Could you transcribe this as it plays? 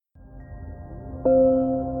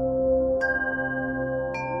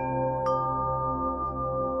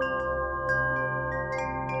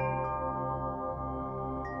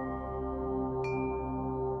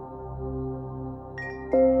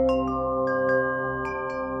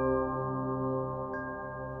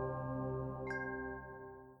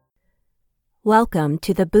Welcome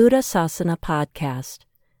to the Buddha Sasana podcast.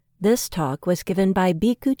 This talk was given by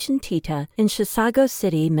Bhikkhu Chintita in Chisago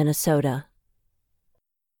City, Minnesota.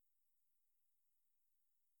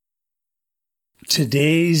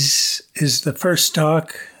 Today's is the first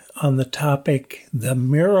talk on the topic, the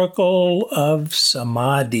Miracle of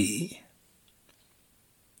Samādhi.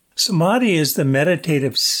 Samādhi is the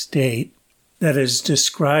meditative state that is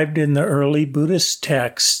described in the early Buddhist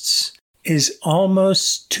texts is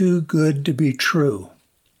almost too good to be true.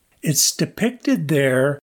 It's depicted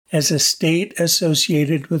there as a state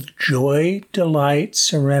associated with joy, delight,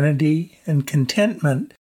 serenity, and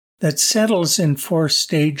contentment that settles in 4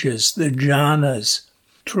 stages, the jhanas,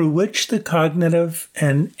 through which the cognitive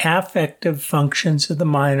and affective functions of the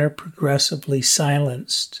mind are progressively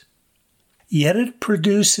silenced. Yet it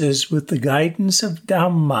produces, with the guidance of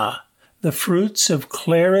Dhamma, the fruits of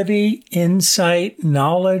clarity, insight,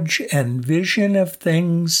 knowledge, and vision of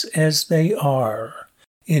things as they are,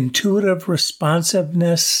 intuitive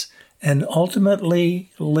responsiveness, and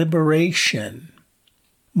ultimately liberation.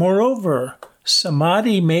 Moreover,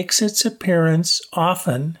 Samādhi makes its appearance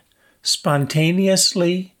often,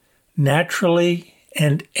 spontaneously, naturally,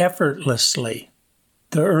 and effortlessly.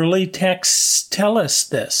 The early texts tell us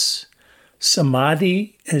this.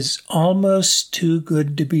 Samādhi is almost too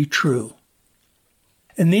good to be true.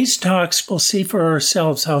 In these talks, we'll see for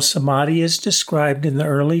ourselves how Samādhi is described in the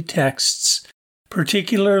early texts,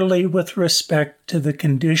 particularly with respect to the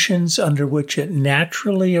conditions under which it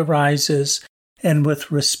naturally arises and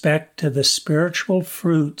with respect to the spiritual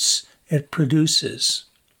fruits it produces.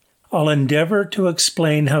 I'll endeavor to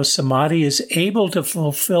explain how Samādhi is able to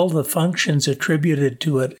fulfill the functions attributed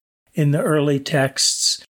to it in the early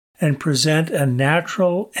texts and present a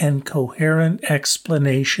natural and coherent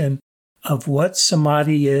explanation of what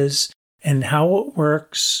Samādhi is and how it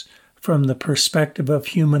works from the perspective of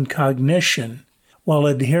human cognition, while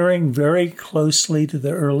adhering very closely to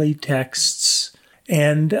the early texts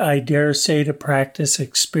and, I dare say, to practice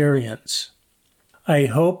experience. I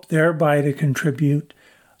hope thereby to contribute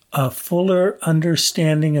a fuller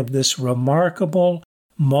understanding of this remarkable,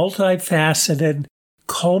 multifaceted,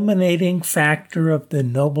 culminating factor of the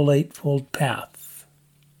Noble Eightfold Path.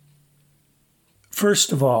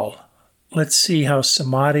 First of all, let's see how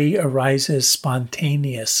Samādhi arises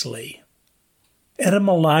spontaneously.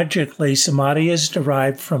 Etymologically, Samādhi is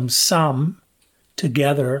derived from sam,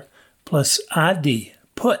 together, plus adi,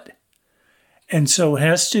 put, and so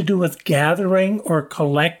has to do with gathering or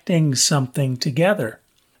collecting something together.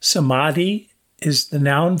 Samādhi is the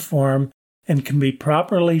noun form and can be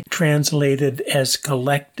properly translated as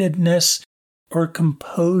collectedness or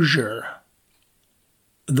composure,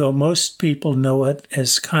 though most people know it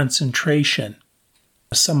as concentration.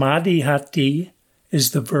 Samadhihati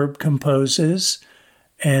is the verb composes,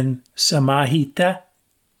 and samahita,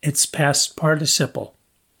 its past participle.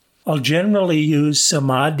 I'll generally use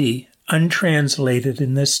samadhi untranslated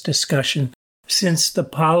in this discussion since the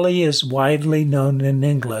Pali is widely known in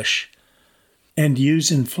English, and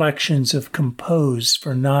use inflections of compose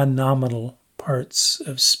for non-nominal parts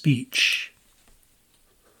of speech.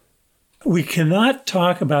 We cannot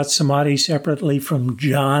talk about Samādhi separately from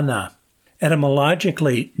jhana.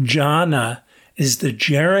 Etymologically, jhana is the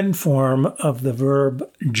gerund form of the verb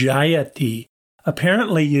jayati,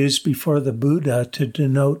 apparently used before the Buddha to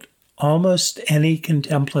denote almost any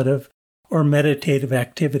contemplative or meditative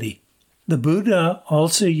activity. The Buddha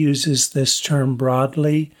also uses this term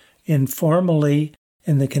broadly, informally,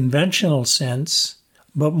 in the conventional sense,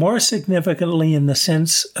 but more significantly in the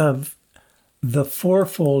sense of the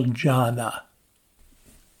fourfold jhana,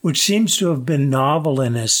 which seems to have been novel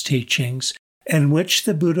in his teachings and which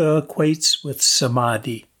the Buddha equates with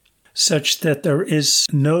samadhi, such that there is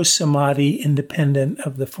no samadhi independent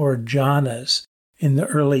of the 4 jhanas in the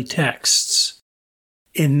early texts.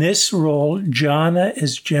 In this role, jhana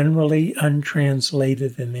is generally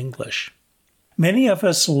untranslated in English. Many of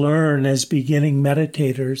us learn as beginning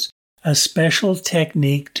meditators a special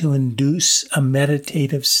technique to induce a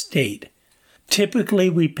meditative state.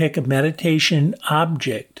 Typically, we pick a meditation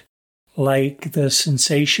object, like the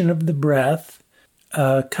sensation of the breath,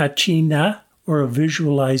 a kachina, or a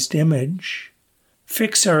visualized image,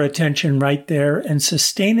 fix our attention right there and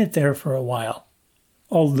sustain it there for a while.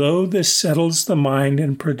 Although this settles the mind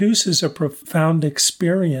and produces a profound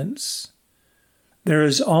experience, there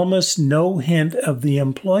is almost no hint of the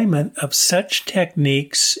employment of such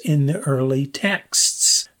techniques in the early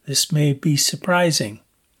texts. This may be surprising.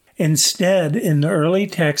 Instead, in the early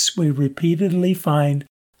texts, we repeatedly find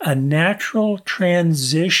a natural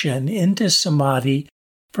transition into samadhi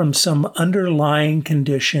from some underlying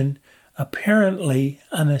condition, apparently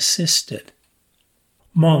unassisted.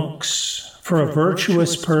 Monks, for a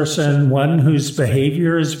virtuous person, one whose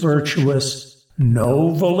behavior is virtuous,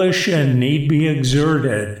 no volition need be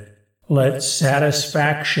exerted. Let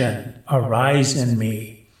satisfaction arise in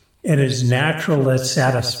me. It is natural that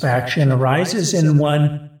satisfaction arises in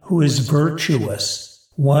one who is virtuous,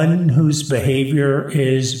 one whose behavior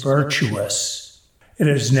is virtuous. It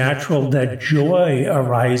is natural that joy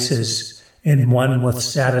arises in one with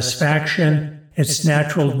satisfaction. It's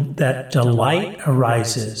natural that delight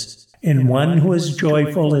arises in one who is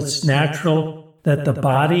joyful. It's natural that the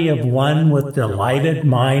body of one with delighted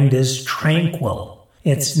mind is tranquil.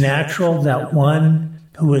 It's natural that one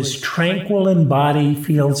who is tranquil in body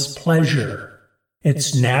feels pleasure.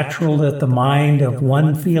 It's natural that the mind of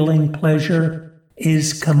one feeling pleasure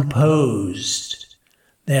is composed,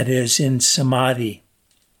 that is, in samadhi.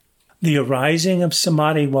 The arising of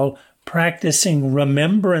samadhi while practicing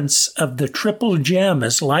remembrance of the triple gem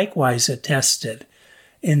is likewise attested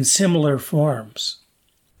in similar forms.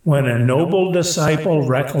 When a noble disciple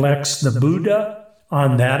recollects the Buddha,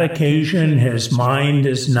 on that occasion his mind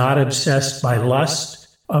is not obsessed by lust,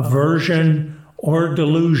 aversion, or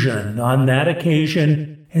delusion. On that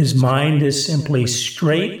occasion, his mind is simply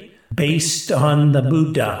straight, based on the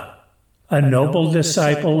Buddha. A noble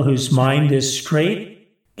disciple whose mind is straight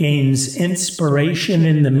gains inspiration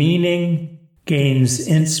in the meaning, gains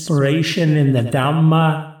inspiration in the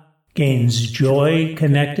Dhamma, gains joy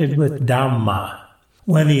connected with Dhamma.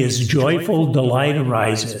 When he is joyful, delight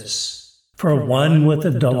arises. For one with a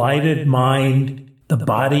delighted mind, the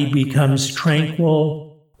body becomes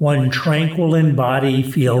tranquil. One tranquil in body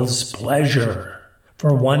feels pleasure.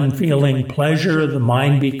 For one feeling pleasure, the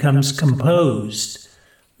mind becomes composed,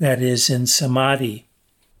 that is, in samadhi.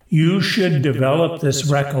 You should develop this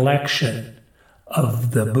recollection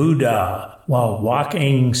of the Buddha while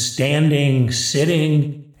walking, standing,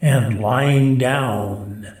 sitting, and lying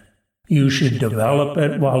down. You should develop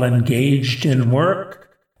it while engaged in work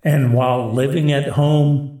and while living at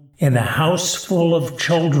home in a house full of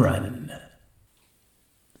children.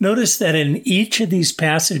 Notice that in each of these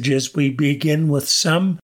passages we begin with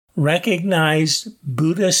some recognized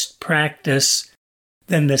Buddhist practice,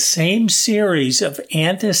 then the same series of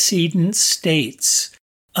antecedent states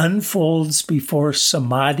unfolds before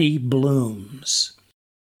samadhi blooms.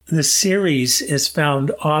 The series is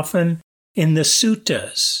found often in the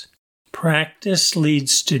suttas. Practice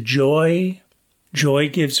leads to joy. Joy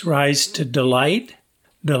gives rise to delight.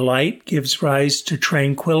 Delight gives rise to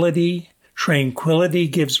tranquility. Tranquility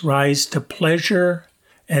gives rise to pleasure,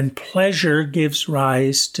 and pleasure gives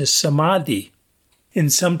rise to samadhi. In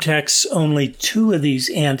some texts, only two of these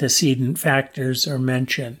antecedent factors are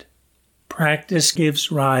mentioned. Practice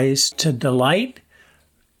gives rise to delight,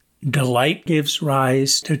 delight gives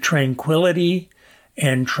rise to tranquility,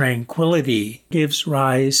 and tranquility gives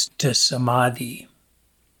rise to samadhi.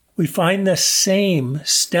 We find the same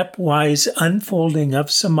stepwise unfolding of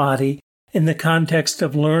samadhi in the context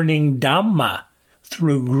of learning Dhamma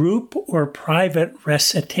through group or private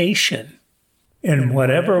recitation. In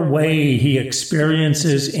whatever way he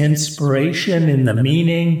experiences inspiration in the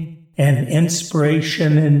meaning and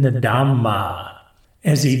inspiration in the Dhamma,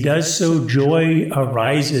 as he does so, joy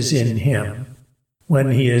arises in him.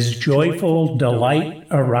 When he is joyful, delight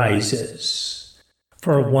arises.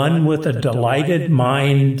 For one with a delighted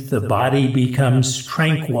mind, the body becomes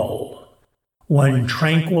tranquil. One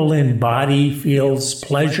tranquil in body feels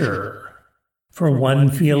pleasure. For one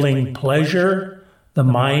feeling pleasure, the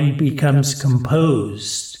mind becomes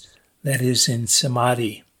composed, that is, in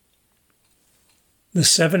samadhi. The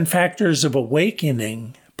 7 factors of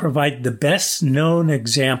awakening provide the best known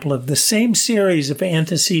example of the same series of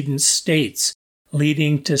antecedent states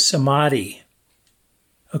leading to samadhi.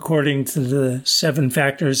 According to the 7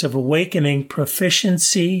 factors of awakening,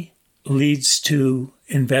 proficiency leads to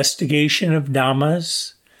investigation of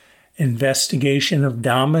Dhammas. Investigation of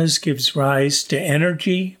Dhammas gives rise to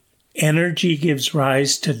energy. Energy gives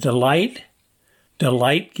rise to delight.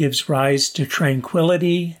 Delight gives rise to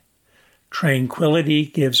tranquility. Tranquility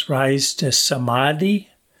gives rise to samadhi.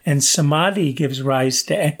 And samadhi gives rise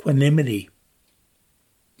to equanimity.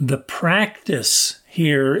 The practice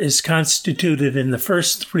here is constituted in the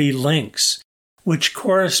first 3 links, which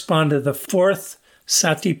correspond to the 4th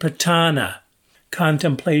satipatthana,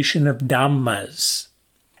 contemplation of Dhammas.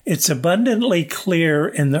 It's abundantly clear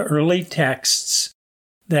in the early texts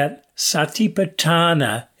that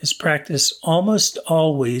satipatthana is practiced almost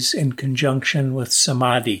always in conjunction with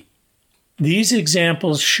samadhi. These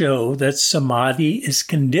examples show that samadhi is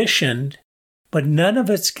conditioned, but none of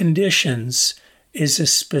its conditions is a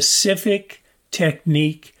specific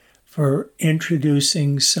technique for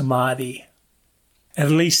introducing samadhi. At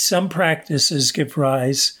least some practices give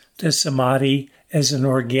rise to samadhi as an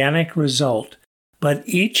organic result, but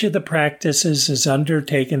each of the practices is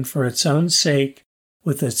undertaken for its own sake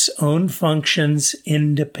with its own functions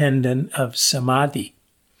independent of samadhi.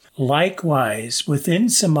 Likewise, within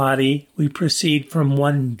samadhi, we proceed from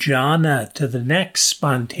one jhana to the next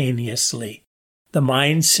spontaneously. The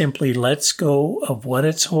mind simply lets go of what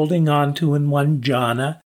it's holding on to in one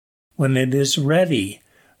jhana. When it is ready,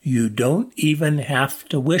 you don't even have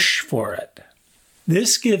to wish for it.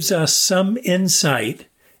 This gives us some insight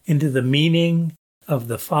into the meaning of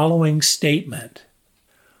the following statement.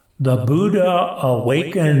 The Buddha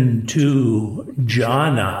awakened to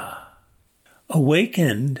jhana.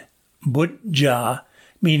 Awakened, buddha,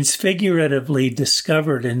 means figuratively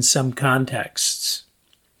discovered in some contexts.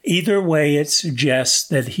 Either way, it suggests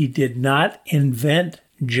that he did not invent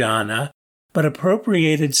jhana, but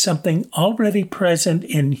appropriated something already present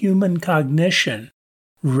in human cognition,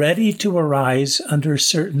 ready to arise under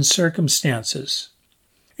certain circumstances.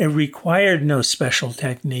 It required no special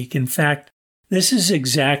technique. In fact, this is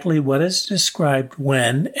exactly what is described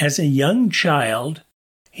when, as a young child,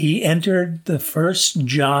 he entered the first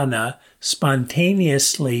jhana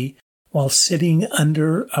spontaneously while sitting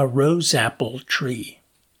under a rose apple tree.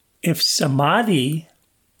 If samadhi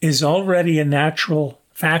is already a natural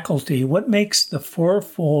faculty, what makes the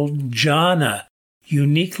fourfold jhana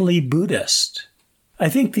uniquely Buddhist? I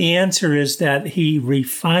think the answer is that he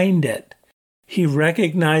refined it. He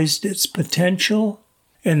recognized its potential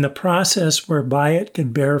and the process whereby it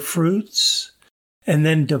could bear fruits, and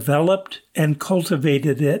then developed and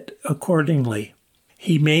cultivated it accordingly.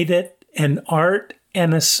 He made it an art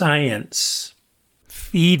and a science.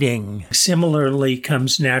 Feeding similarly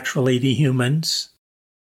comes naturally to humans,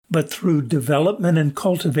 but through development and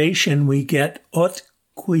cultivation we get haute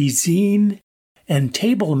cuisine and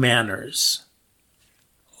table manners.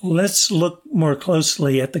 Let's look more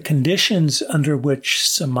closely at the conditions under which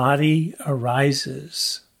samadhi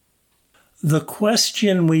arises. The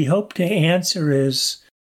question we hope to answer is,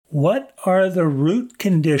 what are the root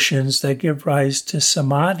conditions that give rise to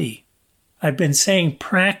samadhi? I've been saying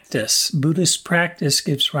practice, Buddhist practice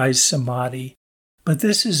gives rise to samadhi, but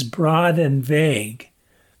this is broad and vague.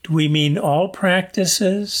 Do we mean all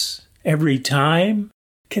practices, every time?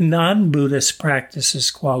 Can non-Buddhist practices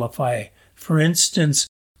qualify? For instance,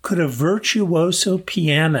 could a virtuoso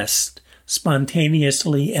pianist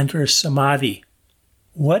spontaneously enter samadhi?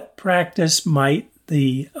 What practice might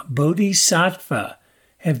the bodhisattva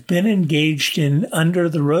have been engaged in under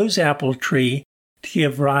the rose apple tree to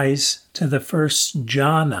give rise to the first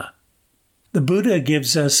jhana? The Buddha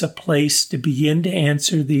gives us a place to begin to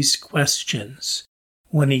answer these questions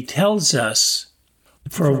when he tells us,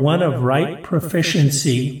 for one of right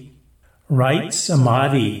proficiency, right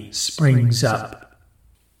samadhi springs up.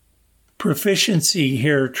 Proficiency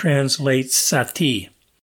here translates sati.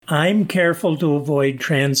 I'm careful to avoid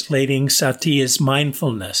translating sati as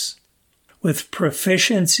mindfulness. With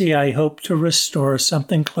proficiency, I hope to restore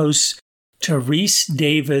something close to Rhys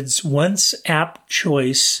David's once apt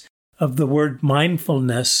choice of the word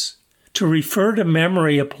mindfulness to refer to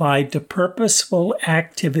memory applied to purposeful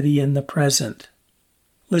activity in the present.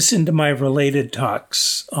 Listen to my related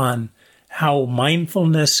talks on how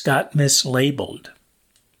mindfulness got mislabeled.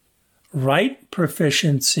 Right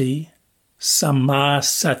proficiency,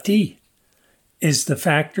 sammasati, is the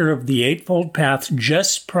factor of the Eightfold Path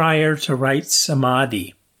just prior to right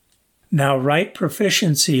samadhi. Now, right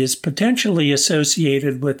proficiency is potentially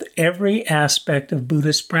associated with every aspect of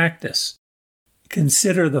Buddhist practice.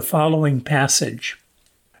 Consider the following passage.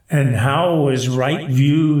 And how is right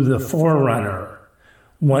view the forerunner?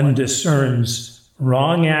 One discerns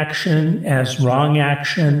wrong action as wrong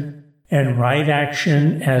action, and right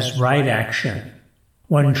action as right action.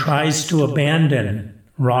 One tries to abandon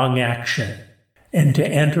wrong action and to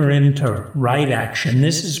enter into right action.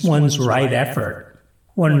 This is one's right effort.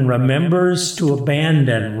 One remembers to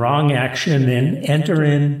abandon wrong action and enter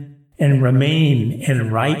in and remain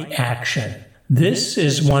in right action. This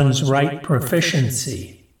is one's right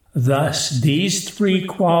proficiency. Thus, these three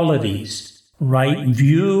qualities, right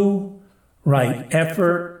view, right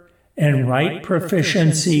effort, and right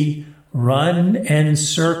proficiency, run and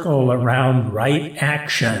circle around right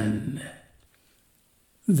action.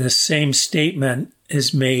 The same statement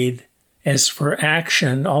is made as for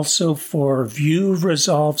action, also for view,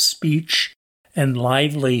 resolve, speech, and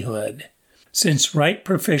livelihood, since right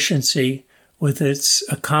proficiency with its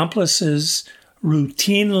accomplices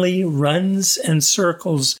routinely runs and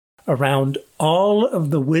circles around all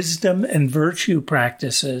of the wisdom and virtue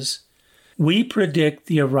practices, we predict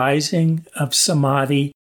the arising of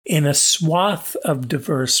samadhi in a swath of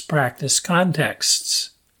diverse practice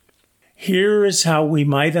contexts. Here is how we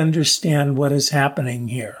might understand what is happening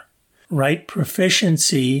here. Right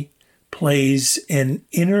proficiency plays an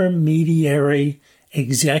intermediary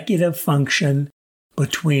executive function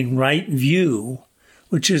between right view,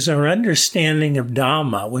 which is our understanding of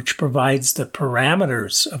Dhamma, which provides the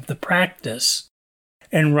parameters of the practice,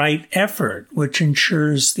 and right effort, which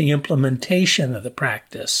ensures the implementation of the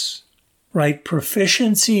practice. Right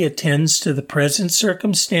proficiency attends to the present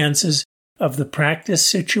circumstances of the practice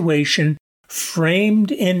situation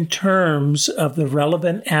framed in terms of the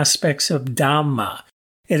relevant aspects of Dhamma.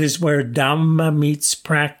 It is where Dhamma meets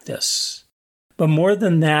practice. But more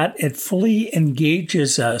than that, it fully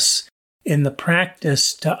engages us in the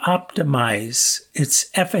practice to optimize its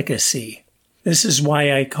efficacy. This is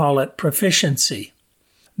why I call it proficiency.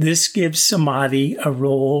 This gives samadhi a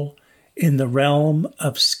role in the realm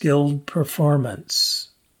of skilled performance.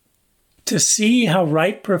 To see how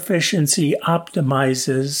right proficiency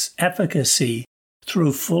optimizes efficacy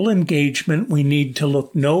through full engagement, we need to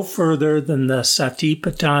look no further than the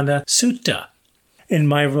Satipatthana Sutta. In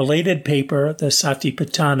my related paper, the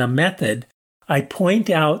Satipatthana Method, I point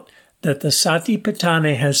out that the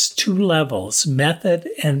Satipatthana has two levels, method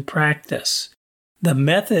and practice. The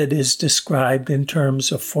method is described in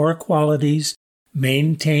terms of four qualities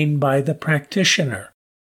maintained by the practitioner: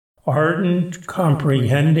 ardent,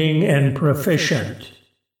 comprehending, and proficient,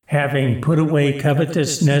 having put away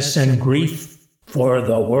covetousness and grief for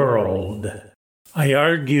the world. I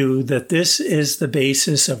argue that this is the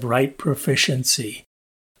basis of right proficiency.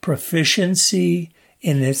 Proficiency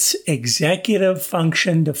in its executive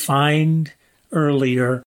function defined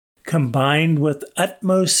earlier, combined with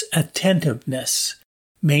utmost attentiveness,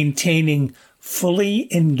 maintaining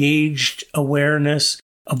fully engaged awareness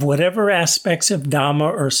of whatever aspects of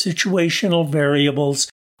Dhamma or situational variables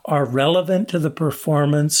are relevant to the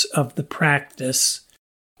performance of the practice,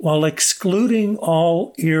 while excluding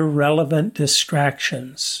all irrelevant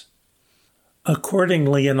distractions.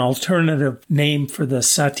 Accordingly, an alternative name for the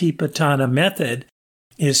Satipatthana Method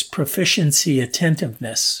is proficiency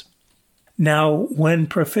attentiveness. Now, when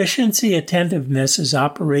proficiency attentiveness is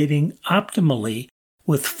operating optimally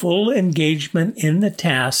with full engagement in the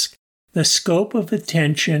task, the scope of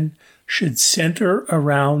attention should center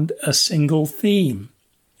around a single theme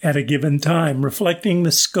at a given time, reflecting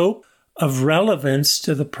the scope of relevance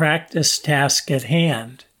to the practice task at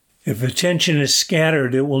hand. If attention is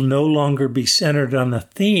scattered, it will no longer be centered on a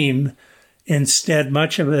theme. Instead,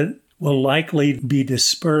 much of it will likely be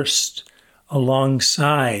dispersed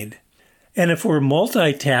alongside. And if we're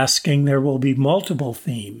multitasking, there will be multiple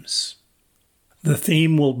themes. The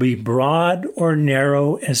theme will be broad or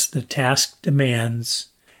narrow as the task demands,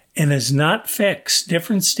 and is not fixed.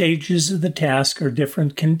 Different stages of the task or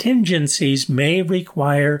different contingencies may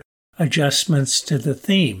require adjustments to the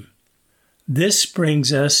theme. This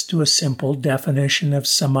brings us to a simple definition of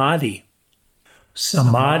samadhi.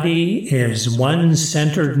 Samadhi is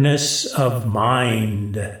one-centeredness of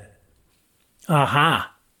mind.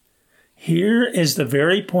 Aha! Here is the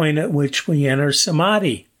very point at which we enter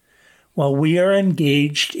samadhi, while we are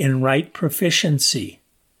engaged in right proficiency.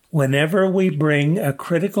 Whenever we bring a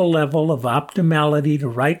critical level of optimality to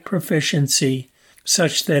right proficiency,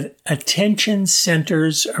 such that attention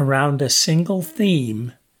centers around a single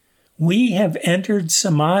theme, we have entered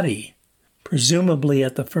samadhi, presumably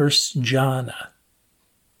at the first jhana.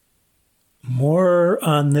 More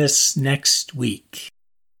on this next week.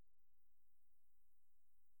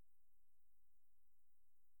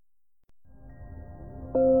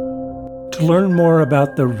 To learn more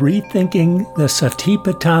about the Rethinking the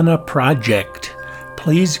Satipatthana project,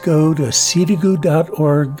 please go to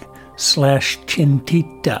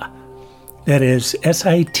sitagu.org/chintita. That is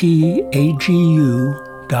SITAGU.org,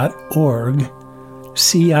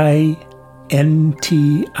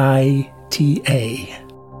 CINTITA.